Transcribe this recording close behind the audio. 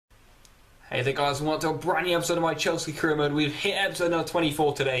Hey there guys, welcome to a brand new episode of my Chelsea career mode. We've hit episode number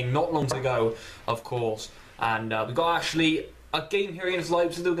 24 today, not long to go, of course. And we've got actually a game here against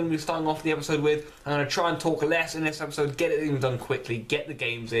Leipzig that we're going to be starting off the episode with. I'm going to try and talk less in this episode, get it done quickly, get the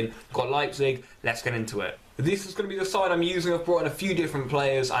games in. We've got Leipzig, let's get into it. This is going to be the side I'm using. I've brought in a few different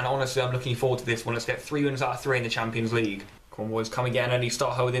players, and honestly I'm looking forward to this one. Let's get 3 wins out of 3 in the Champions League. Come on boys, come again, and he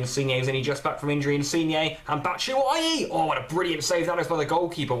start her with Insigne. Is only just back from injury. Insigne and Batshuayi. Oh, what a brilliant save that is by the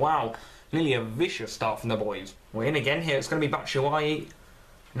goalkeeper, wow. Nearly a vicious start from the boys. We're in again here, it's going to be Batshuayi.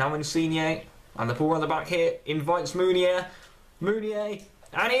 Now Insigne, and the ball on the back here, invites Meunier,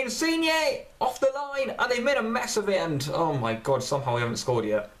 and Insigne off the line, and they've made a mess of it, and oh my god, somehow we haven't scored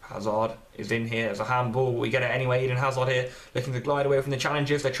yet. Hazard is in here, there's a handball, we get it anyway. Eden Hazard here, looking to glide away from the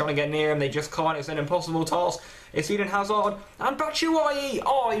challenges. They're trying to get near him, they just can't, it's an impossible task. It's Eden Hazard, and Batshuayi,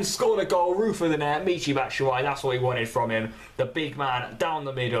 oh, he's scored a goal, roof of the net. Michy Batshuayi, that's what we wanted from him. The big man, down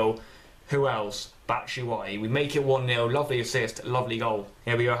the middle. Who else? Batshuayi. We make it 1-0. Lovely assist. Lovely goal.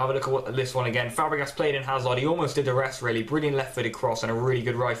 Here we go. Have a look at this one again. Fabregas played in Hazard. He almost did the rest, really. Brilliant left-footed cross and a really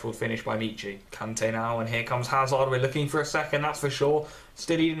good right-foot finish by Michy. Kante now, and here comes Hazard. We're looking for a second, that's for sure.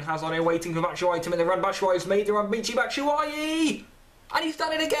 Still Eden Hazard here waiting for Batshuayi to make the run. Batshuayi's made the run. Michy Batshuayi! And he's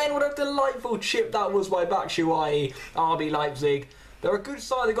done it again. What a delightful chip that was by Batshuayi. RB Leipzig. They're a good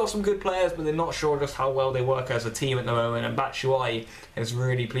side, they've got some good players, but they're not sure just how well they work as a team at the moment, and Batshuayi is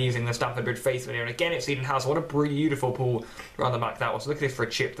really pleasing the Stamford Bridge faithful here. And again, it's Eden Hazard. What a beautiful pull around the back that was. Look at this for a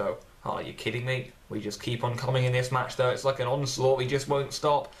chip, though. Oh, are you kidding me? We just keep on coming in this match, though. It's like an onslaught. We just won't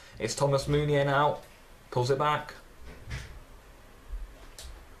stop. It's Thomas Meunier now. Pulls it back.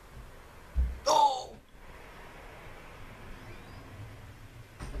 Oh!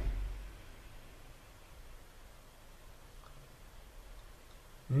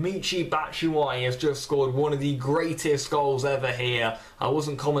 Michy Batshuayi has just scored one of the greatest goals ever here. I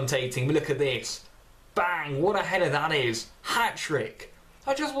wasn't commentating, but look at this. Bang! What a header that is. Hat-trick.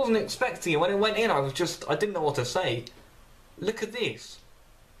 I just wasn't expecting it. When it went in, I didn't know what to say. Look at this.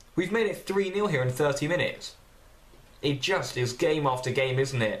 We've made it 3-0 here in 30 minutes. It just is game after game,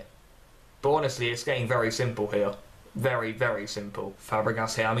 isn't it? But honestly, it's getting very simple here. Very, very simple.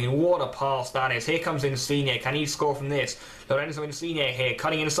 Fabregas here. I mean, what a pass that is. Here comes Insigne. Can he score from this? Lorenzo Insigne here.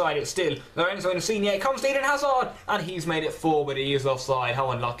 Cutting inside. It's still Lorenzo Insigne. Comes to Eden Hazard. And he's made it 4, but he is offside.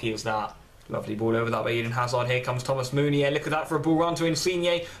 How unlucky is that? Lovely ball over that by Eden Hazard. Here comes Thomas Meunier. Look at that for a ball run to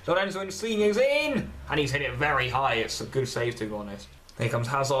Insigne. Lorenzo Insigne's in. And he's hit it very high. It's a good save, to be honest. Here comes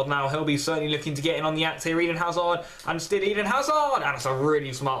Hazard now. He'll be certainly looking to get in on the act here. Eden Hazard. And still Eden Hazard. And it's a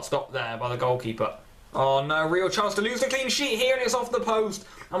really smart stop there by the goalkeeper. Oh no, real chance to lose the clean sheet here, and it's off the post.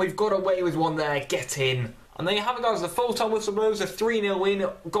 And we've got away with one there. Get in. And there you have it, guys. The full-time whistle blows, a 3-0 win.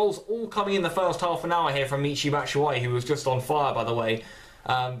 Goals all coming in the first half an hour here from Michy Batshuayi, who was just on fire, by the way.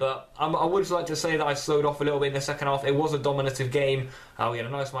 But I would like to say that I slowed off a little bit in the second half. It was a dominative game. We had a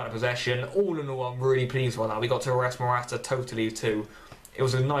nice amount of possession. All in all, I'm really pleased with that. We got to arrest Morata totally too. It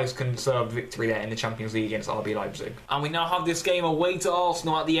was a nice conserved victory there in the Champions League against RB Leipzig. And we now have this game away to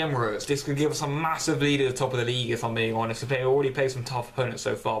Arsenal at the Emirates. This could give us a massive lead at the top of the league, if I'm being honest. We've already played some tough opponents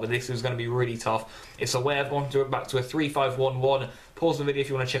so far, but this is going to be really tough. It's away. I've gone back to a 3-5-1-1. Pause the video if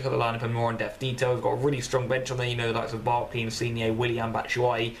you want to check out the lineup in more in-depth detail. We've got a really strong bench on there, you know, the likes of Barkley, Insigne, Willian,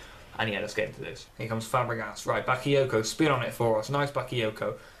 Batshuayi. And yeah, let's get into this. Here comes Fabregas. Right, Bakayoko, spin on it for us. Nice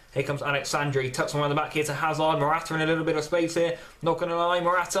Bakayoko. Here comes AlexWBGraphics. He tucks one around the back here to Hazard. Morata in a little bit of space here. Not going to lie.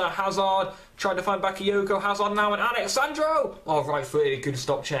 Morata, Hazard. Trying to find Bakayoko. Hazard now and AlexWBG. Oh, right footed. Good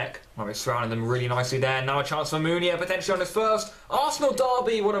stop check. Oh, he's surrounding them really nicely there. Now a chance for Meunier. Potentially on his first Arsenal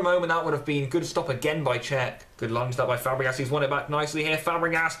derby. What a moment that would have been. Good stop again by Cech. Good lunge that by Fabregas. He's won it back nicely here.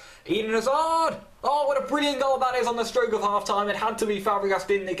 Fabregas. Eden Hazard. Oh, what a brilliant goal that is on the stroke of half-time. It had to be Fabregas,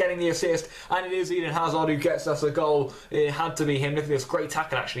 didn't it, getting the assist. And it is Eden Hazard who gets us a goal. It had to be him. Look at this great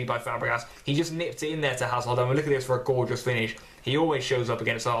tackle, actually, by Fabregas. He just nipped it in there to Hazard. And look at this for a gorgeous finish. He always shows up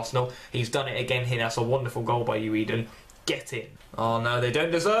against Arsenal. He's done it again here. That's a wonderful goal by you, Eden. Get in. Oh no, they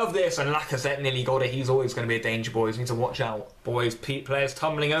don't deserve this. And Lacazette nearly got it. He's always going to be a danger, boys. We need to watch out. Boys, players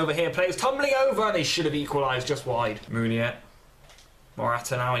tumbling over here. Players tumbling over. They should have equalised just wide. Meunier.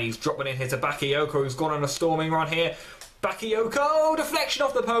 Morata now, and he's dropping in here to Bakayoko, who's gone on a storming run here. Bakayoko, deflection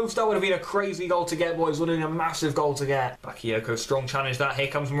off the post. That would have been a crazy goal to get, boys. Would have been a massive goal to get. Bakayoko, strong challenge that. Here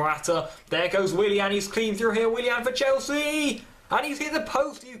comes Morata. There goes Willian. He's clean through here. Willian for Chelsea. And he's hit the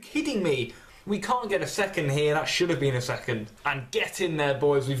post. Are you kidding me? We can't get a second here. That should have been a second. And get in there,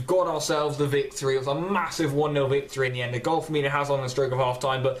 boys. We've got ourselves the victory. It was a massive 1-0 victory in the end. The goal for me has on the stroke of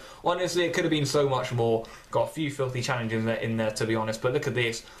half-time, but honestly, it could have been so much more. Got a few filthy challenges in there, to be honest. But look at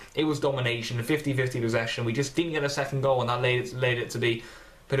this. It was domination, 50-50 possession. We just didn't get a second goal, and that led it to be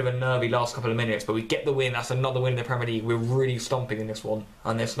Bit of a nervy last couple of minutes, but we get the win. That's another win in the Premier League. We're really stomping in this one.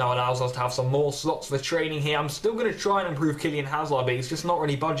 And this now allows us to have some more slots for training here. I'm still going to try and improve Kylian Hazard, but he's just not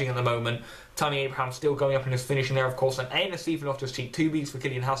really budging at the moment. Tammy Abraham still going up in his finishing there, of course. An A and a C for Loftus-Cheek, 2 Bs for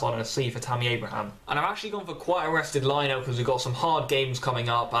Kylian Hazard and a C for Tammy Abraham. And I've actually gone for quite a rested lineup because we've got some hard games coming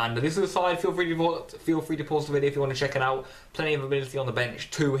up. And this is a side, feel free to pause the video if you want to check it out. Plenty of ability on the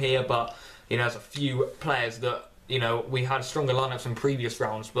bench too here, but you know, there's a few players that, you know, we had stronger lineups in previous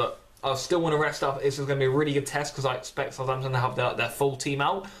rounds, but I still want to rest up. This is going to be a really good test because I expect Southampton to have their full team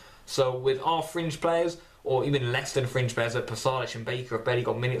out. So with our fringe players, or even less than fringe players, like Pasalic and Baker have barely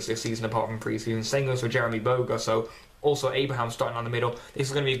got minutes this season apart from pre-season. Same goes for Jeremy Boga, so also Abraham starting down the middle. This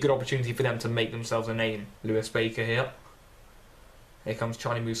is going to be a good opportunity for them to make themselves a name. Lewis Baker here. Here comes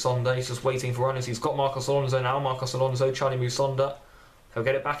Charlie Musonda. He's just waiting for runners. He's got Marcos Alonso now. Marcos Alonso, Charlie Musonda. He'll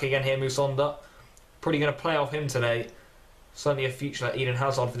get it back again here, Musonda. Probably going to play off him today. Certainly a future Eden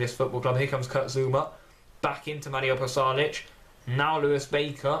Hazard for this football club. Here comes Kurt Zouma. Back into Mario Pasalic. Now Lewis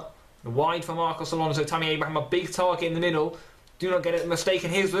Baker. Wide for Marcos Alonso. Tammy Abraham, a big target in the middle. Do not get it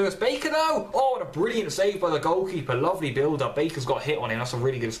mistaken. Here's Lewis Baker though. Oh, what a brilliant save by the goalkeeper. Lovely build-up. Baker's got hit on him. That's a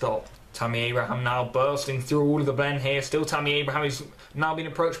really good stop. Tammy Abraham now bursting through all of the blend here. Still Tammy Abraham. He's now been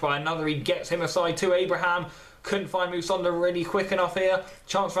approached by another. He gets him aside to Abraham. Couldn't find Musonda really quick enough here.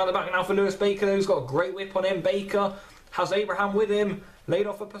 Chance around the back now for Lewis Baker, who's got a great whip on him. Baker has Abraham with him. Laid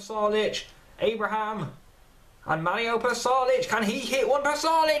off for Pasalic. Abraham. And Mario Pasalic. Can he hit one?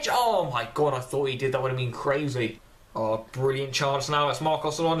 Pasalic! Oh my god, I thought he did. That would have been crazy. Oh, brilliant chance now. It's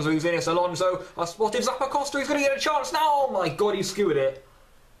Marcos Alonso who's in. It's Alonso. I spotted Zappacosta. He's going to get a chance now. Oh my god, he skewered it.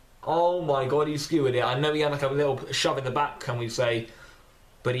 Oh my god, he skewered it. I know he had like a little shove in the back, can we say.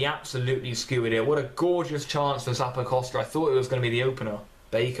 But he absolutely skewered it. What a gorgeous chance for Zappacosta. I thought it was going to be the opener.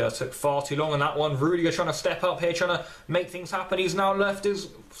 Baker took far too long on that one. Rudiger trying to step up here, trying to make things happen. He's now left his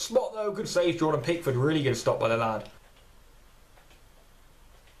spot though. Good save, Jordan Pickford. Really good stop by the lad.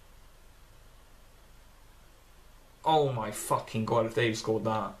 Oh my fucking god, if they've scored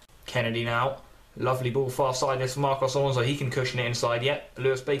that. Kennedy now. Lovely ball far side. This Marcos Alonso. He can cushion it inside. Yep.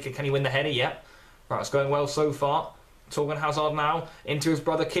 Lewis Baker, can he win the header? Yep. Right, it's going well so far. Torgan Hazard now into his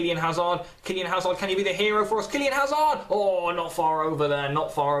brother Kylian Hazard. Kylian Hazard, can he be the hero for us? Kylian Hazard! Oh, not far over there.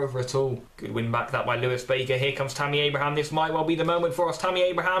 Not far over at all. Good win back that by Lewis Baker. Here comes Tammy Abraham. This might well be the moment for us. Tammy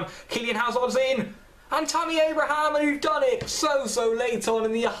Abraham. Kylian Hazard's in. And Tammy Abraham, and we've done it so late on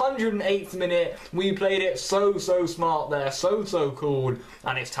in the 108th minute. We played it so smart there. So cool.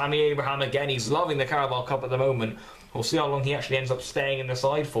 And it's Tammy Abraham again. He's loving the Carabao Cup at the moment. We'll see how long he actually ends up staying in the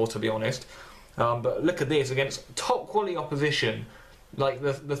side for, to be honest. But look at this, against top quality opposition, like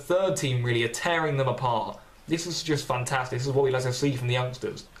the third team really are tearing them apart. This is just fantastic. This is what we like to see from the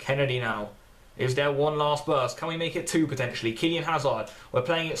youngsters. Kennedy now. Is there one last burst? Can we make it two potentially? Kylian Hazard. We're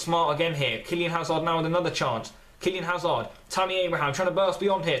playing it smart again here. Kylian Hazard now with another chance. Kylian Hazard. Tammy Abraham trying to burst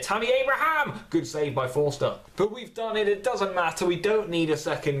beyond here. Tammy Abraham! Good save by Forster. But we've done it. It doesn't matter. We don't need a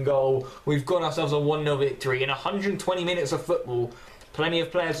second goal. We've got ourselves a 1-0 victory in 120 minutes of football. Plenty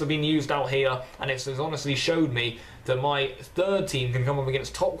of players have been used out here, and it has honestly showed me that my third team can come up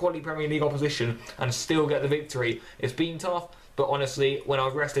against top quality Premier League opposition and still get the victory. It's been tough, but honestly, when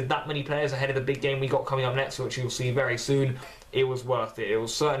I've rested that many players ahead of the big game we got coming up next, which you'll see very soon, it was worth it. It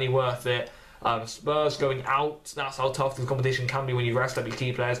was certainly worth it. Spurs going out, that's how tough this competition can be when you rest up your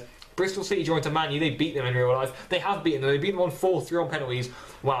key players. Bristol City joined to Man U, they beat them in real life. They have beaten them, they beat them on 4-3 on penalties.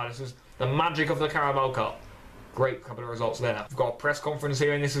 Wow, this is the magic of the Carabao Cup. Great couple of results there. We've got a press conference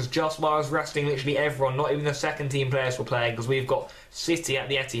here, and this is just while I was resting literally everyone, not even the second team players were playing, because we've got City at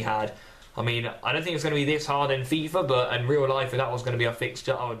the Etihad. I mean, I don't think it's going to be this hard in FIFA, but in real life, if that was going to be a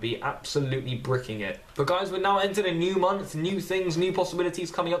fixture, I would be absolutely bricking it. But guys, we're now entered a new month, new things, new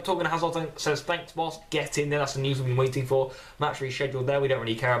possibilities coming up. Torgan Hazard says, thanks boss, get in there. That's the news we've been waiting for. Match rescheduled there. We don't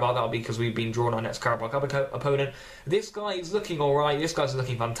really care about that because we've been drawn our next Carabao Cup opponent. This guy is looking alright. This guy's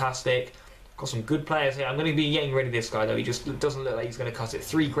looking fantastic. Got some good players here. I'm going to be getting rid of this guy though. He just doesn't look like he's going to cut it.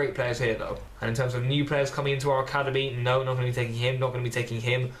 3 great players here though. And in terms of new players coming into our academy, no, not going to be taking him. Not going to be taking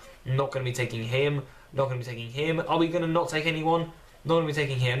him. Not going to be taking him. Not going to be taking him. Are we going to not take anyone? Not going to be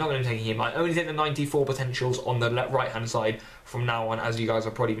taking him. Not going to be taking him. I only take the 94 potentials on the right hand side from now on, as you guys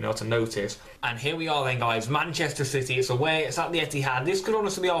have probably been able to notice. And here we are then, guys. Manchester City. It's away. It's at the Etihad. This could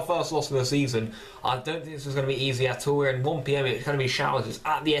honestly be our first loss of the season. I don't think this is going to be easy at all. We're in 1 PM. It's going to be showers. It's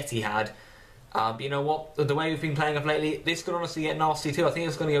at the Etihad. But you know what? The way we've been playing of lately, this could honestly get nasty too. I think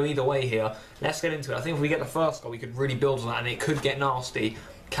it's going to go either way here. Let's get into it. I think if we get the first goal, we could really build on that, and it could get nasty.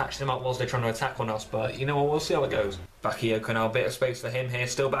 catch them up whilst they're trying to attack on us, but you know what, we'll see how it goes. Bakayoko now, a bit of space for him here,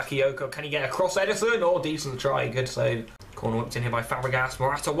 still Bakayoko, can he get across Edison? Oh, decent try, good save. Corner whipped in here by Fabregas,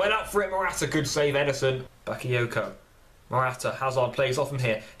 Morata well up for it, Morata, good save, Edison. Bakayoko, Morata, Hazard plays off him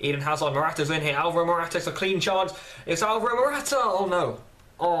here, Eden Hazard, Morata's in here, Alvaro Morata, it's a clean chance, it's Alvaro Morata, oh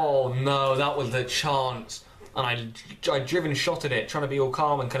no, that was the chance. And I driven shot at it, trying to be all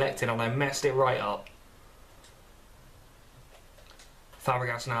calm and collected, and I messed it right up.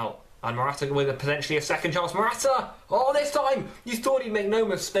 Fabregas now, and Morata with potentially a second chance. Morata! Oh, this time! You thought he'd make no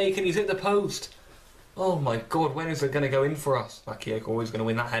mistake, and he's hit the post. Oh my god, when is it going to go in for us? Bakayoko always going to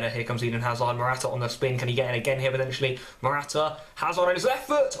win that header. Here comes Eden Hazard. Morata on the spin. Can he get in again here potentially? Morata. Hazard on his left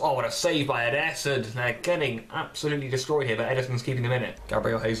foot. Oh, what a save by Ederson. They're getting absolutely destroyed here, but Ederson's keeping them in it.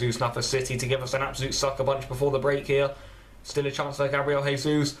 Gabriel Jesus now for City to give us an absolute sucker bunch before the break here. Still a chance for Gabriel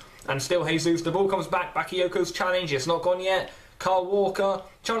Jesus. And still Jesus. The ball comes back. Bakayoko's challenge. It's not gone yet. Carl Walker.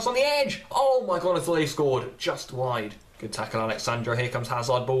 Chance on the edge. Oh my god, I thought they scored. Just wide. Good tackle, Alexandro. Here comes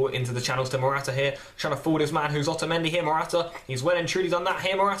Hazard, ball into the channels to Morata here. Trying to forward his man, who's Otamendi here. Morata, he's well and truly done that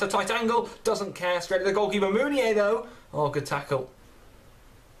here. Morata, tight angle, doesn't care. Straight to the goalkeeper, Mounier though. Oh, good tackle.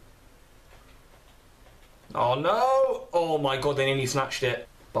 Oh no! Oh my god, they nearly snatched it.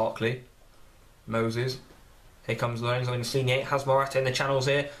 Barkley. Moses. Here comes Lorenzo Insigne. Has Morata in the channels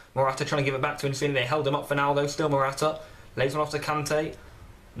here. Morata trying to give it back to Insigne. They held him up for now though. Still Morata. Lays one off to Kante.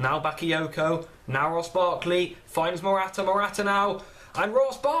 Now Bakayoko, now Ross Barkley, finds Morata, Morata now, and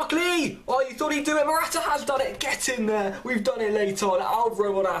Ross Barkley! Oh, you thought he'd do it, Morata has done it, get in there, we've done it late on,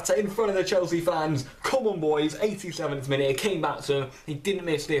 Alvaro Morata in front of the Chelsea fans, come on boys, 87th minute, it came back to him, he didn't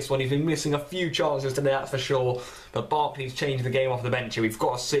miss this one, he's been missing a few chances today, that's for sure, but Barkley's changed the game off the bench here, we've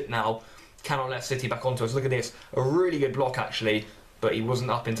got to sit now, cannot let City back onto us, look at this, a really good block actually, but he wasn't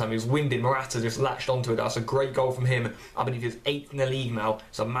up in time, he was winded. Morata just latched onto it. That's a great goal from him. I believe he's 8th in the league now.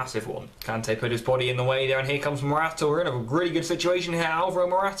 It's a massive one. Kante put his body in the way there, and here comes Morata. We're in a really good situation here. Alvaro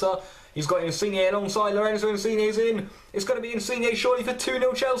Morata, he's got Insigne alongside Lorenzo Insigne's in. It's going to be Insigne surely for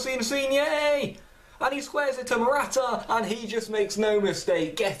 2-0 Chelsea. Insigne! And he squares it to Morata, and he just makes no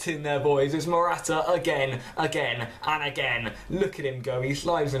mistake. Get in there, boys. It's Morata again, and again. Look at him go. He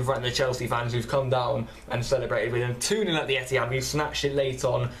slides in front of the Chelsea fans who've come down and celebrated with him. 2-0 at the Etihad. We snatched it late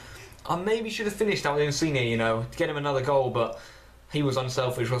on. I maybe should have finished that with Insigne, you know, to get him another goal, but he was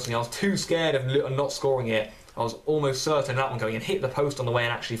unselfish, wasn't he? I was too scared of not scoring it. I was almost certain that one going and hit the post on the way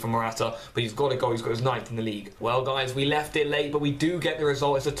in actually from Morata, but he's got a goal, he's got his 9th in the league. Well guys, we left it late, but we do get the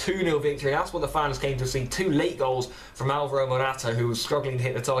result. It's a 2-0 victory. That's what the fans came to see. 2 late goals from Alvaro Morata, who was struggling to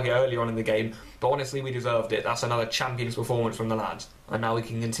hit the target earlier on in the game, but honestly we deserved it. That's another Champions performance from the lads. And now we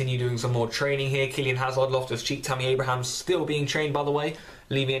can continue doing some more training here. Kylian Hazard, Loftus-Cheek, Tammy Abraham still being trained, by the way.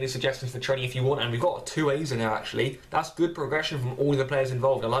 Leave me any suggestions for training if you want, and we've got 2 A's in there actually. That's good progression from all of the players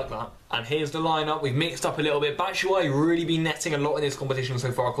involved, I like that. And here's the lineup. We've mixed up a little bit. Batshuayi really been netting a lot in this competition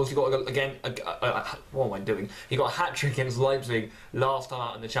so far. Of course, he got again. What am I doing? He got a hat-trick against Leipzig last time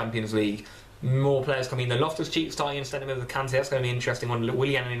out in the Champions League. More players coming in. The Loftus-Cheek starting instead of with Kante. That's going to be an interesting one.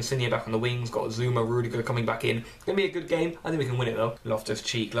 Willian and Insigne back on the wings. Got Zuma, Rudiger coming back in. It's going to be a good game. I think we can win it though.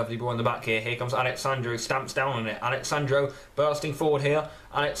 Loftus-Cheek, lovely ball on the back here. Here comes Alexandro, stamps down on it. Alexandro bursting forward here.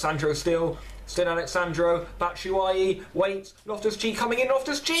 Alexandro still Alexandro. Batshuayi waits. Loftus-Cheek coming in.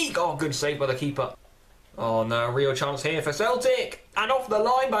 Loftus-Cheek. Oh, good save by the keeper. Oh no, real chance here for Celtic. And off the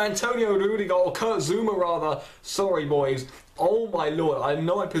line by Antonio Rudiger, or Kurt Zuma rather. Sorry boys. Oh my lord, I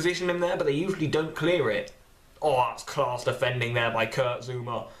know I positioned him there, but they usually don't clear it. Oh, that's class defending there by Kurt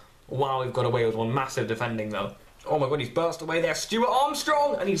Zuma. Wow, we've got away with one. Massive defending though. Oh my god, he's burst away there. Stuart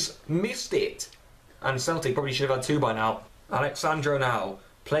Armstrong, and he's missed it. And Celtic probably should have had 2 by now. Alexandro now.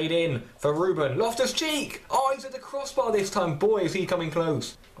 Played in for Ruben. Loftus-Cheek! Oh, he's at the crossbar this time. Boy, is he coming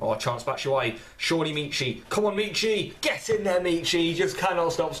close. Oh, chance Batshuayi. Surely Michi. Come on, Michi. Get in there, Michi. He just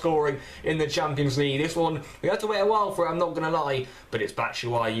cannot stop scoring in the Champions League. This one, we had to wait a while for it, I'm not going to lie. But it's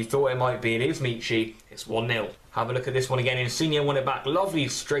Batshuayi. You thought it might be. It is Michi. It's 1-0. Have a look at this one again. Insigne won it back. Lovely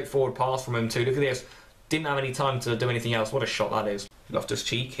straightforward pass from him too. Look at this. Didn't have any time to do anything else. What a shot that is.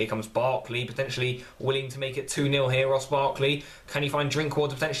 Loftus-Cheek, here comes Barkley, potentially willing to make it 2-0 here, Ross Barkley. Can he find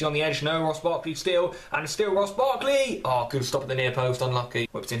Drinkwater potentially on the edge? No, Ross Barkley still, and still Ross Barkley! Oh, good stop at the near post, unlucky.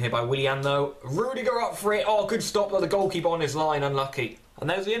 Whipped in here by Willian though. Rudiger up for it, oh, good stop by the goalkeeper on his line, unlucky. And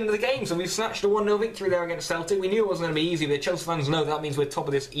there's the end of the game, so we've snatched a 1-0 victory there against Celtic. We knew it wasn't going to be easy, but Chelsea fans know that means we're top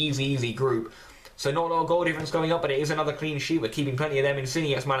of this easy group. So not a lot of goal difference going up, but it is another clean sheet. We're keeping plenty of them. Insigne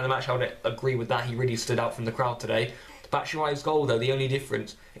gets man of the match. I would agree with that. He really stood out from the crowd today. Batshuayi's goal, though, the only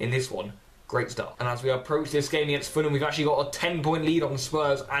difference in this one, Great start. And as we approach this game against Fulham, we've actually got a 10-point lead on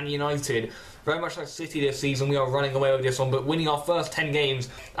Spurs and United. Very much like City this season, we are running away with this one, but winning our first 10 games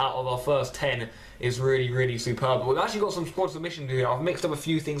out of our first 10 is really, really superb. But we've actually got some squad submissions here. I've mixed up a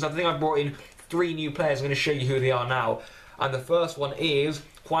few things. I think I've brought in 3 new players. I'm going to show you who they are now. And the first one is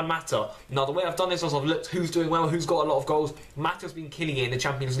Juan Mata. Now, the way I've done this is I've looked who's doing well, who's got a lot of goals. Mata's been killing it in the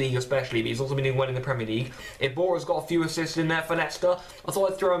Champions League especially, but he's also been doing well in the Premier League. Ibora's got a few assists in there for Leicester. I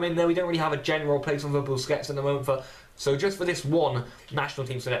thought I'd throw him in there. We don't really have a general place on Busquets at the moment, so just for this one national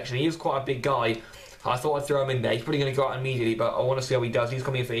team selection, he is quite a big guy. I thought I'd throw him in there. He's probably going to go out immediately, but I want to see how he does. He's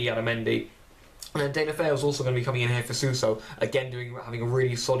coming in for Mendy. And then Dana Fair's also going to be coming in here for Suso. Again, having a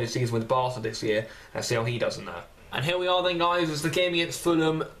really solid season with Barca this year. Let's see how he does in there. And here we are then, guys. It's the game against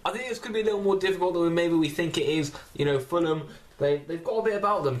Fulham. I think this could be a little more difficult than maybe we think it is. You know, Fulham, they've got a bit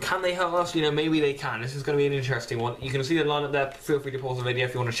about them. Can they hurt us? You know, maybe they can. This is going to be an interesting one. You can see the lineup there. Feel free to pause the video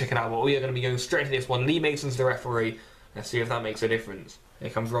if you want to check it out. But we are going to be going straight to this one. Lee Mason's the referee. Let's see if that makes a difference. Here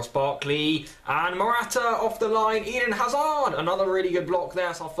comes Ross Barkley. And Morata off the line. Eden Hazard. Another really good block there.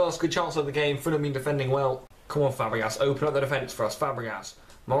 It's our first good chance of the game. Fulham been defending well. Come on, Fabregas. Open up the defence for us. Fabregas.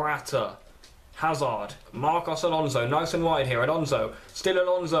 Morata. Hazard, Marcos Alonso, nice and wide here, Alonso, still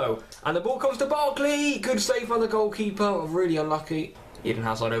Alonso, and the ball comes to Barkley, good save by the goalkeeper, really unlucky. Eden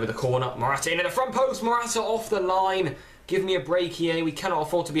Hazard over the corner, Morata into the front post, Morata off the line, give me a break here, we cannot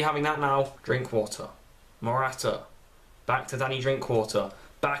afford to be having that now. Drinkwater, Morata, back to Danny Drinkwater,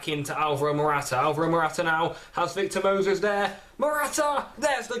 back into Alvaro Morata now, has Victor Moses there, Morata,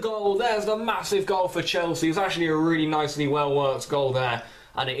 there's the goal, there's the massive goal for Chelsea, it's actually a really nicely well worked goal there.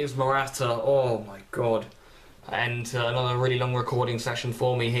 And it is Morata. Oh my god. And another really long recording session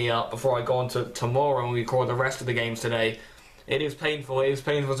for me here before I go on to tomorrow and we record the rest of the games today. It is painful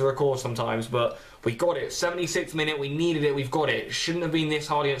to record sometimes, but we got it. 76th minute, we needed it, we've got it. It shouldn't have been this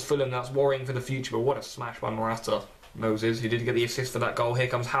hard against Fulham, that's worrying for the future, but what a smash by Morata. Moses, who did get the assist for that goal. Here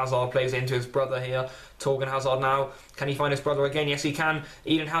comes Hazard, plays it into his brother here. Torgan Hazard now. Can he find his brother again? Yes, he can.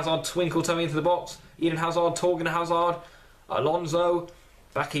 Eden Hazard, twinkle toe into the box. Eden Hazard, Torgan Hazard. Alonso.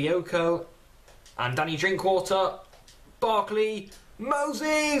 Bakayoko, and Danny Drinkwater, Barkley,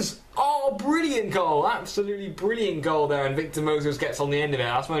 Moses! Oh, brilliant goal! Absolutely brilliant goal there, and Victor Moses gets on the end of it.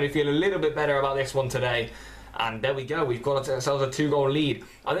 That's made me feel a little bit better about this one today. And there we go, we've got ourselves a 2-goal lead.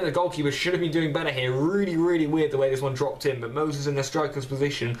 I think the goalkeeper should have been doing better here. Really, really weird the way this one dropped in, but Moses in the striker's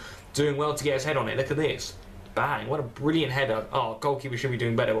position, doing well to get his head on it. Look at this. Bang, what a brilliant header. Oh, goalkeeper should be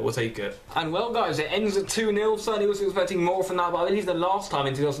doing better, but we'll take it. And well, guys, it ends at 2-0. Certainly was expecting more from that, but I believe the last time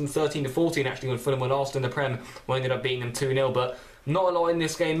in 2013-14, actually, when Fulham were last in the Prem, we ended up beating them 2-0, but not a lot in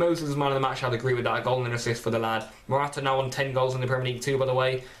this game. Moses is man of the match, I'd agree with that. A goal and an assist for the lad. Morata now on 10 goals in the Premier League too, by the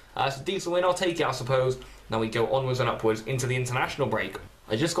way. It's a decent win, I'll take it, I suppose. Now we go onwards and upwards into the international break.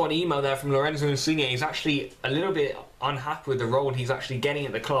 I just got an email there from Lorenzo Insigne. He's actually a little bit unhappy with the role he's actually getting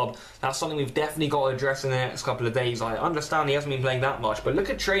at the club. That's something we've definitely got to address in the next couple of days. I understand he hasn't been playing that much, but look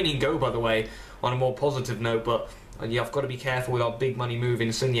at training go, by the way, on a more positive note. But yeah, I've got to be careful with our big money move in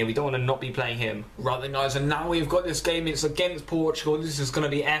Insigne. We don't want to not be playing him. Right then, guys, and now we've got this game. It's against Portugal. This is going to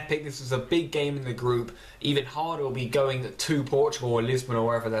be epic. This is a big game in the group. Even harder will be going to Portugal or Lisbon or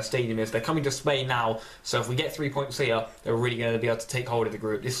wherever their stadium is. They're coming to Spain now, so if we get 3 points here, they're really going to be able to take hold of the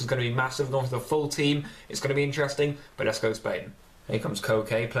group. This is going to be massive. Going for the full team. It's going to be interesting, but let's go Spain. Here comes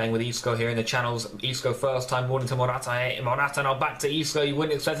Koke playing with Isco here in the channels. Isco first time, ball into Morata. Morata now back to Isco. You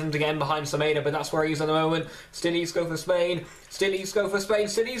wouldn't expect him to get in behind Semedo, but that's where he is at the moment. Still Isco for Spain. Still Isco for Spain.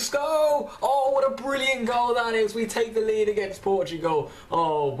 Still Isco! Oh, what a brilliant goal that is. We take the lead against Portugal.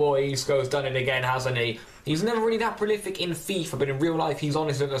 Oh boy, Isco's done it again, hasn't he? He's never really that prolific in FIFA, but in real life he's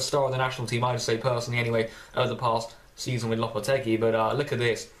honestly the star of the national team, I'd say personally anyway, over the past season with Lopetegui. But look at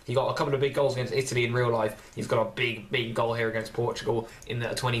this. He got a couple of big goals against Italy in real life. He's got a big goal here against Portugal in the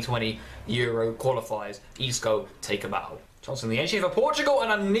 2020 Euro qualifiers. Isco, take a bow. Chance in the edge here for Portugal,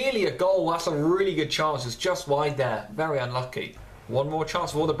 and nearly a goal. That's a really good chance. It's just wide there. Very unlucky. One more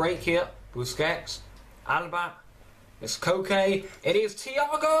chance before the break here. Busquets, Alba, it's Koke. It is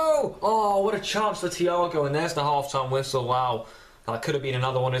Thiago. Oh, what a chance for Thiago, and there's the half-time whistle. Wow, that could have been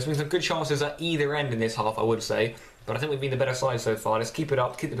another one. There's been some good chances at either end in this half, I would say. But I think we've been the better side so far. Let's keep it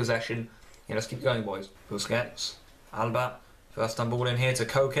up, keep the possession. Yeah, let's keep going, boys. Busquets, Alba, first time ball in here to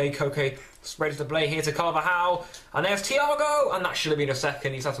Koke. Koke spreads the play here to Carvajal. And there's Thiago! And that should have been a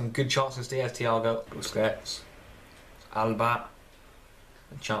second. He's had some good chances there, Thiago. Busquets, Alba.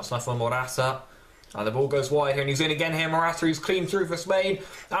 A chance left for Morata. The ball goes wide here, and he's in again here. Morata, he's clean through for Spain.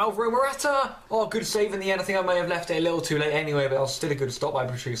 Alvaro Morata! Oh, good save in the end. I think I may have left it a little too late anyway, but that was still a good stop by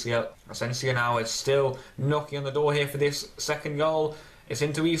Patricio. Asensio now is still knocking on the door here for this second goal. It's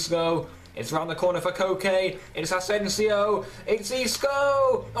into Isco. It's around the corner for Koke. It's Asensio. It's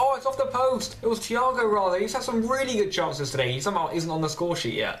Isco. Oh, it's off the post. It was Thiago, rather. He's had some really good chances today. He somehow isn't on the score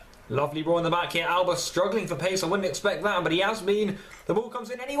sheet yet. Lovely ball in the back here. Alba struggling for pace. I wouldn't expect that, but he has been. The ball comes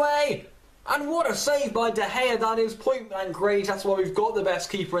in anyway. And what a save by De Gea. That is point blank great. That's why we've got the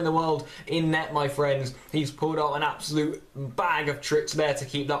best keeper in the world in net, my friends. He's pulled out an absolute bag of tricks there to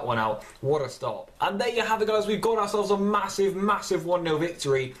keep that one out. What a stop. And there you have it, guys. We've got ourselves a massive, massive 1-0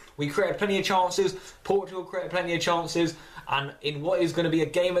 victory. We created plenty of chances. Portugal created plenty of chances. And in what is going to be a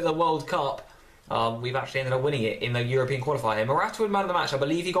game at the World Cup, we've actually ended up winning it in the European qualifier. Morata was man of the match. I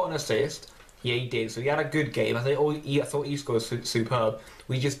believe he got an assist. Yeah, he did. So he had a good game. I thought he scored superb.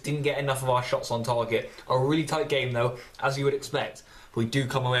 We just didn't get enough of our shots on target. A really tight game, though, as you would expect. If we do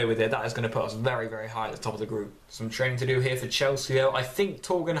come away with it, that is going to put us very, very high at the top of the group. Some training to do here for Chelsea, though. I think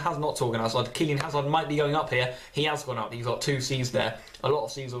Kylian Hazard might be going up here. He has gone up. He's got 2 C's there. A lot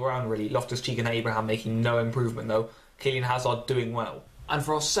of C's all around, really. Loftus-Cheek and Abraham making no improvement, though. Kylian Hazard doing well. And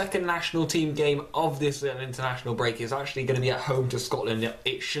for our second national team game of this international break is actually going to be at home to Scotland.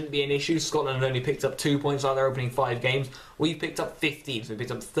 It shouldn't be an issue. Scotland only picked up 2 points out of their opening 5 games. We've picked up 15, so we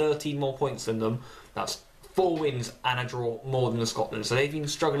picked up 13 more points than them. That's 4 wins and a draw more than the Scotland. So they've been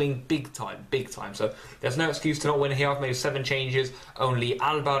struggling big time, big time. So there's no excuse to not win here. I've made 7 changes. Only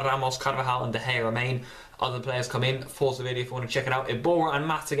Alba, Ramos, Carvajal and De Gea remain. Other players come in. Pause the video if you want to check it out. Iborra and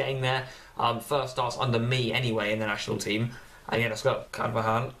Mata getting there. First starts under me anyway in the national team. And yeah, let's go.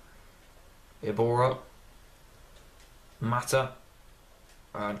 Carvajal, Iborra, Mata,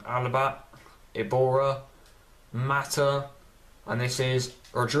 and Alba, Iborra, Mata, and this is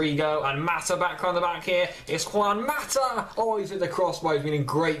Rodrigo, and Mata back on the back here. It's Juan Mata! Oh, he's hit the crossbar. He's been in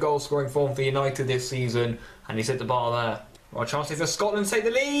great goal scoring form for United this season, and he's hit the bar there. Well, chances for Scotland take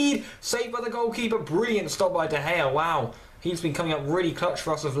the lead. Saved by the goalkeeper. Brilliant stop by De Gea. Wow. He's been coming up really clutch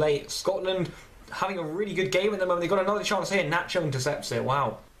for us of late. Scotland having a really good game at the moment. They've got another chance here. Nacho intercepts it.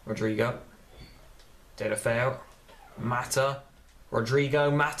 Wow. Rodrigo. De La Feo. Mata.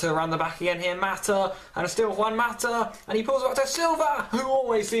 Rodrigo. Mata around the back again here. Mata. And still Juan Mata. And he pulls it back to Silva, who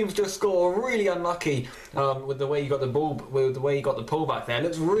always seems to score. Really unlucky with the way he got the ball, with the way he got the pull back there. It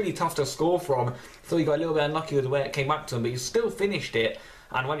looks really tough to score from. Thought he got a little bit unlucky with the way it came back to him, but he still finished it.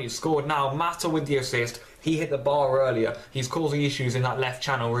 And when he scored now, Mata with the assist. He hit the bar earlier. He's causing issues in that left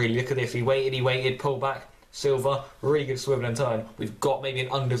channel, really. Look at this. He waited, pulled back. Silva, really good swivel and turn. We've got maybe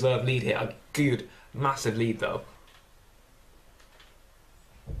an undeserved lead here. A good, massive lead, though.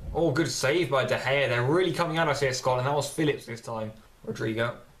 Oh, good save by De Gea. They're really coming at us here, Scotland. That was Phillips this time.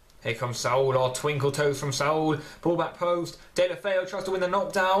 Rodrigo. Here comes Saul. Oh, twinkle toes from Saul. Ball back post. De La Feo tries to win the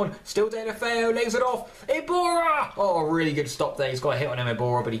knockdown. Still De La Feo. Lays it off. Iborra! Oh, really good stop there. He's got a hit on him,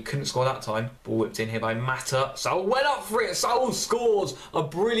 Iborra, but he couldn't score that time. Ball whipped in here by Mata. Saul went up for it. Saul scores. A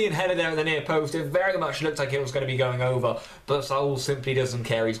brilliant header there at the near post. It very much looked like it was going to be going over, but Saul simply doesn't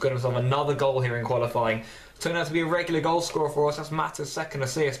care. He's got himself another goal here in qualifying. Turned out to be a regular goal scorer for us. That's Mata's second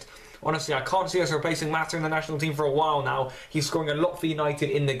assist. Honestly, I can't see us replacing Mata in the national team for a while now. He's scoring a lot for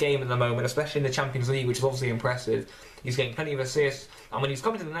United in the game at the moment, especially in the Champions League, which is obviously impressive. He's getting plenty of assists, and when he's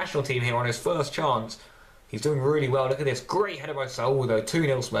coming to the national team here on his first chance, he's doing really well. Look at this. Great header by Saul, though.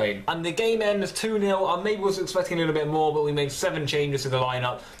 2-0 Spain. And the game ends 2-0. I maybe was expecting a little bit more, but we made 7 changes to the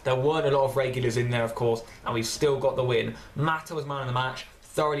lineup. There weren't a lot of regulars in there, of course, and we still got the win. Mata was man of the match.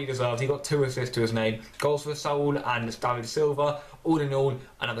 Thoroughly deserved. He got 2 assists to his name. Goals for Saul and David Silva. All in all,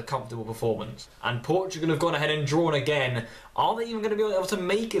 another comfortable performance. And Portugal have gone ahead and drawn again. Are they even going to be able to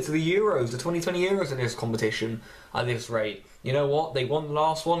make it to the Euros, the 2020 Euros in this competition at this rate? You know what? They won the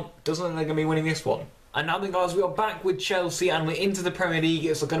last one. Doesn't look like they're going to be winning this one. And now then, guys, we are back with Chelsea and we're into the Premier League.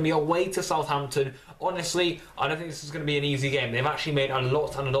 It's going to be away to Southampton. Honestly, I don't think this is going to be an easy game. They've actually made a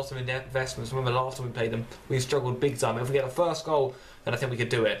lot of investments. Remember last time we played them, we struggled big time. If we get the first goal, then I think we could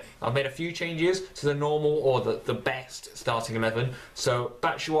do it. I've made a few changes to the normal or the best starting 11. So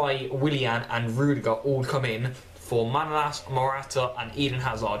Batshuayi, Willian and Rudiger all come in for Manolas, Morata and Eden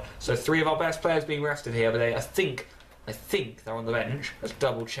Hazard. So 3 of our best players being rested here, but I think they're on the bench. Let's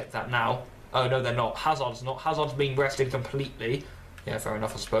double check that now. Oh no, they're not. Hazard's not. Hazard's being rested completely. Yeah, fair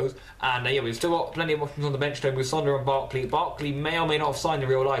enough, I suppose. And yeah, we've still got plenty of options on the bench though with Sonder and Barkley. Barkley may or may not have signed in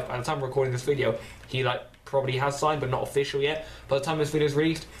real life. By the time we're recording this video, he probably has signed, but not official yet. By the time this video is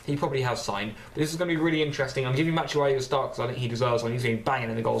released, he probably has signed. But this is going to be really interesting. I'm giving Batshuayi a start because I think he deserves one. He's been banging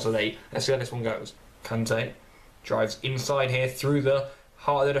in the goals of 8. Let's see how this one goes. Kante drives inside here through the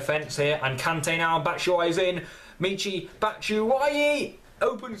heart of the defence here, and Kante now. Batshuayi's in. Michi Batshuayi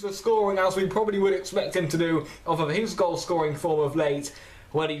opens the scoring as we probably would expect him to do off of his goal scoring form of late.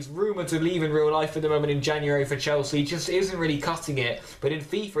 Well, he's rumoured to leave in real life at the moment in January for Chelsea. He just isn't really cutting it. But in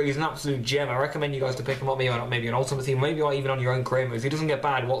FIFA, he's an absolute gem. I recommend you guys to pick him up maybe an Ultimate Team, maybe even on your own career moves. He doesn't get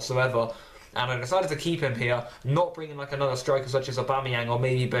bad whatsoever. And I decided to keep him here, not bring in like another striker such as Aubameyang or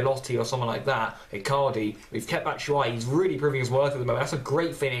maybe Belotti or someone like that, Icardi. We've kept Batshuayi. He's really proving his worth at the moment. That's a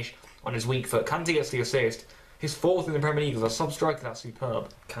great finish on his weak foot. Kante gets the assist. His fourth in the Premier League as a sub-striker, that's superb.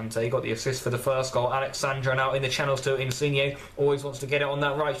 Kante got the assist for the first goal. Alexandra now in the channels to Insigne. Always wants to get it on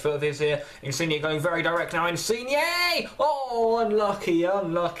that right foot of his here. Insigne going very direct now. Insigne! Oh, unlucky,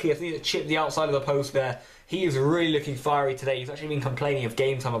 unlucky. I think it chipped the outside of the post there. He is really looking fiery today. He's actually been complaining of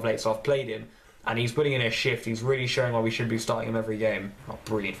game time of late, so I've played him. And he's putting in a shift. He's really showing why we should be starting him every game. Oh,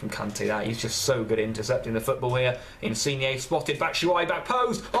 brilliant from Kante, that. He's just so good at intercepting the football here. Insigne spotted. Batshuayi, back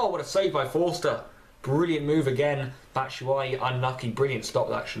post. Oh, what a save by Forster. Brilliant move again. Batshuayi, unlucky. Brilliant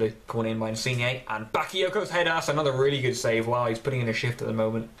stop, actually. Corner in by Insigne. And Bakayoko's header. That's another really good save. Wow, he's putting in a shift at the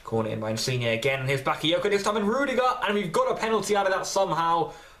moment. Corner in by Insigne again. And here's Bakayoko this time. And Rudiger. And we've got a penalty out of that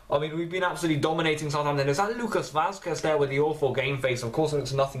somehow. I mean, we've been absolutely dominating Southampton. Is that Lucas Vazquez there with the awful game face? Of course, it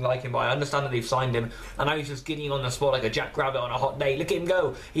looks nothing like him, but I understand that they've signed him. And now he's just getting on the spot like a jackrabbit on a hot day. Look at him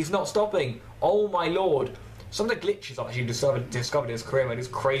go. He's not stopping. Oh, my Lord. Some of the glitches I've actually discovered in his career, man. It's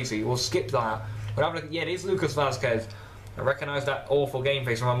crazy. We'll skip that. But have a look at, yeah, it is Lucas Vazquez. I recognise that awful game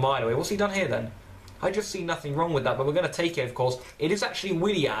face from a mile away. What's he done here, then? I just see nothing wrong with that, but we're going to take it, of course. It is actually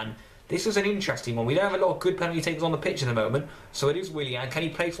Willian. This is an interesting one. We don't have a lot of good penalty takers on the pitch at the moment, so it is Willian. Can he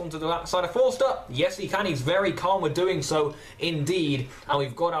place one to the outside of Forster? Yes, he can. He's very calm with doing so, indeed. And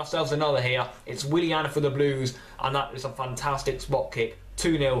we've got ourselves another here. It's Willian for the Blues, and that is a fantastic spot kick.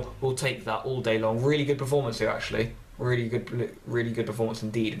 2-0. We'll take that all day long. Really good performance here, actually. Really good performance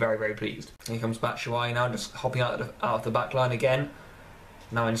indeed. Very, very pleased. Here comes Batshuayi now, just hopping out of the back line again.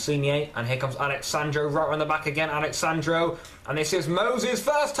 Now Insigne, and here comes Alexandro right around the back again. Alexandro, and this is Moses'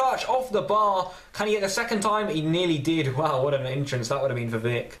 first touch off the bar. Can he get the second time? He nearly did. Wow, what an entrance that would have been for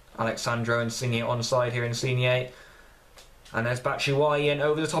Vic. Alexandro, Insigne onside here. Insigne. And there's Batshuayi, and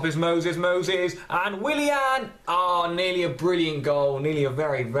over the top is Moses, and Willian! Oh, nearly a brilliant goal. Nearly a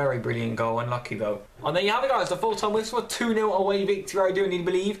very, very brilliant goal. Unlucky, though. And there you have it, guys. The full-time whistle, a 2-0 away victory, I do indeed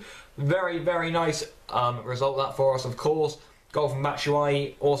believe. Very, very nice result that for us, of course. Goal from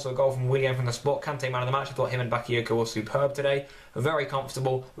Batshuayi, also a goal from Willian from the spot. Kante man of the match. I thought him and Bakayoko were superb today. Very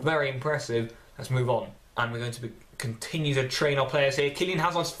comfortable, very impressive. Let's move on. And we're going to continue to train our players here. Kylian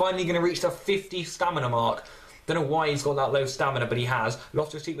Hazard's finally going to reach the 50 stamina mark. Don't know why he's got that low stamina, but he has.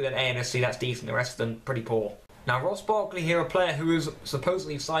 Loftus-Cheek with an A and a C, that's decent. The rest of them pretty poor. Now, Ross Barkley here, a player who is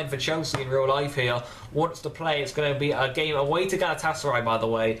supposedly signed for Chelsea in real life here, wants to play. It's going to be a game away to Galatasaray, by the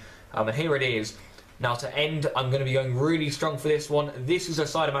way. And here it is. Now, to end, I'm going to be going really strong for this one. This is a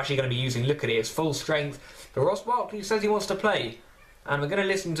side I'm actually going to be using. Look at it, it's full strength. But Ross Barkley says he wants to play. And we're going to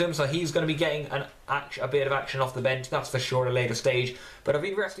listen to him, so he's going to be getting a bit of action off the bench, that's for sure, at a later stage. But I've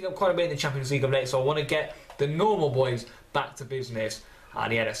been resting up quite a bit in the Champions League of late, so I want to get the normal boys back to business.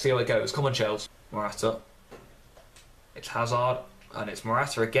 And yeah, let's see how it goes. Come on, Chels. Morata. It's Hazard. And it's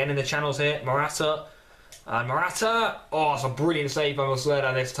Morata again in the channels here. Morata. And Morata. Oh, it's a brilliant save by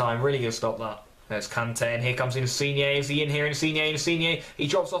Muslera this time. Really good stop that. There's Kante, and here comes Insigne. Is he in here? Insigne. He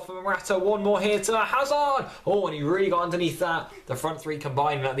drops off for Morata. One more here to Hazard. Oh, and he really got underneath that. The front three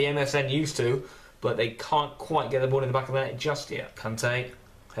combined that the MSN used to, but they can't quite get the ball in the back of the net just yet. Kante.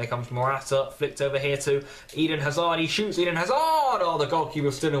 Here comes Morata. Flicked over here to Eden Hazard. He shoots Eden Hazard. Oh, the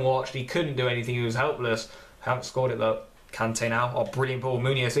goalkeeper stood and watched. He couldn't do anything. He was helpless. Haven't scored it though. Kante now. Oh, brilliant ball.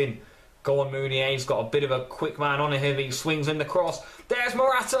 Muniz in. Go on, Mounier. He's got a bit of a quick man on him. He swings in the cross. There's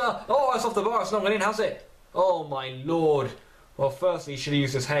Morata. Oh, it's off the bar. It's not going in, has it? Oh, my Lord. Well, firstly, he should have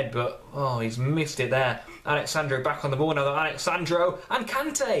used his head, but, oh, he's missed it there. Alexandro back on the ball now. Alexandro and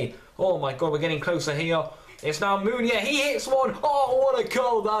Kante. Oh, my God, we're getting closer here. It's now Mounier. He hits one. Oh, what a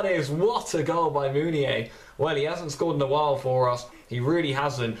goal that is. What a goal by Mounier. Well, he hasn't scored in a while for us. He really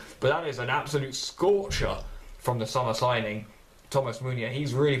hasn't. But that is an absolute scorcher from the summer signing. Thomas Mounier,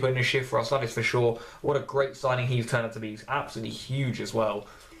 he's really putting a shift for us, that is for sure. What a great signing he's turned out to be. He's absolutely huge as well.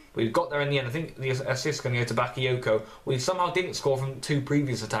 We've got there in the end. I think the assist going to go to Bakayoko. We somehow didn't score from two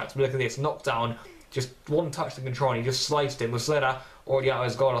previous attacks. But look at this, knockdown, just one touch to control, and he just sliced him. Muslera already out of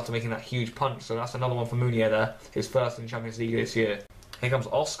his goal after making that huge punch. So that's another one for Mounier there, his first in the Champions League this year. Here comes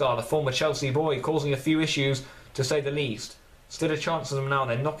Oscar, the former Chelsea boy, causing a few issues, to say the least. Still a chance of them now.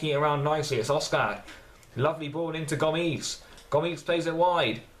 They're knocking it around nicely. It's Oscar. Lovely ball into Gomes. Gomes plays it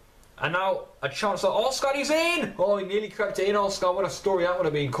wide. And now a chance for Oscar, he's in! Oh, he nearly crept it in, Oscar. What a story that would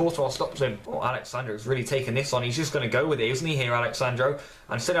have been. Courtois stops him. Oh, Alexandro's really taken this on. He's just going to go with it, isn't he, here, Alexandro?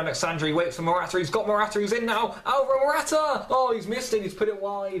 And instead, Alexandro, he waits for Morata. He's got Morata. He's in now. Alvaro Morata! Oh, he's missed it. He's put it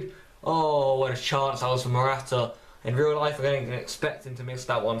wide. Oh, what a chance that was for Morata. In real life, I didn't expect him to miss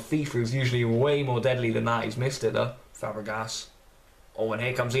that one. FIFA is usually way more deadly than that. He's missed it, though. Fabregas. Oh, and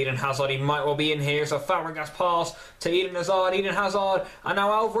here comes Eden Hazard. He might well be in here. So Fabregas pass to Eden Hazard. Eden Hazard. And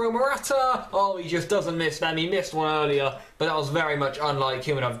now Alvaro Morata. Oh, he just doesn't miss them. He missed one earlier. But that was very much unlike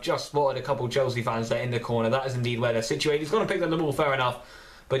him. And I've just spotted a couple of Chelsea fans there in the corner. That is indeed where they're situated. He's going to pick up the ball, fair enough.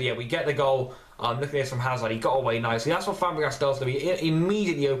 But yeah, we get the goal. Look at this from Hazard. He got away nicely. That's what Fabregas does. He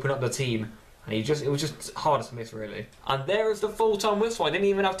immediately opened up the team. And it was just hard to miss, really. And there is the full-time whistle. I didn't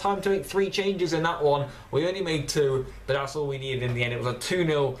even have time to make 3 changes in that one. We only made 2, but that's all we needed in the end. It was a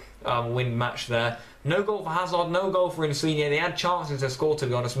 2-0 win match there. No goal for Hazard, no goal for Insigne. They had chances to score, to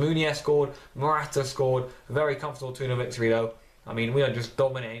be honest. Munier scored, Morata scored. Very comfortable 2-0 victory, though. I mean, we are just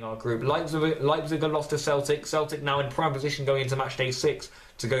dominating our group. Leipzig have lost to Celtic. Celtic now in prime position going into match day 6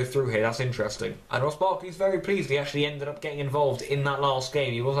 to go through here. That's interesting. And Ross Barkley's very pleased. He actually ended up getting involved in that last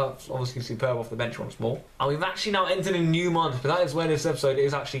game. He was obviously superb off the bench once more. And we've actually now entered a new month, but that is where this episode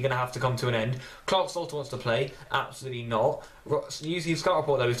is actually going to have to come to an end. Clark Salter wants to play. Absolutely not. Use his scout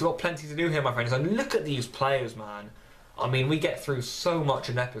report, though. He's got plenty to do here, my friends. And look at these players, man. I mean, we get through so much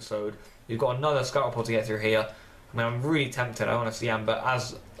an episode. We've got another scout report to get through here. I mean, I'm really tempted, I honestly am, but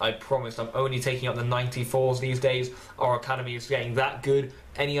as I promised, I'm only taking up the 94s these days. Our academy is getting that good.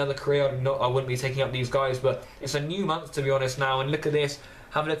 Any other career, I wouldn't be taking up these guys, but it's a new month, to be honest, now, and look at this.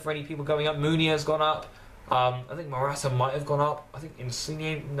 Have a look for any people going up. Munier's gone up. I think Morata might have gone up. I think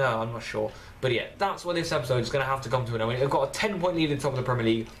Insigne, no, I'm not sure. But yeah, that's where this episode is going to have to come to an end. I've got a 10-point lead at the top of the Premier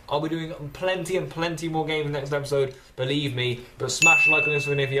League. I'll be doing plenty and plenty more games next episode, believe me. But smash a like on this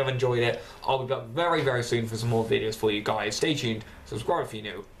video if you have enjoyed it. I'll be back very, very soon for some more videos for you guys. Stay tuned, subscribe if you're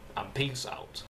new, and peace out.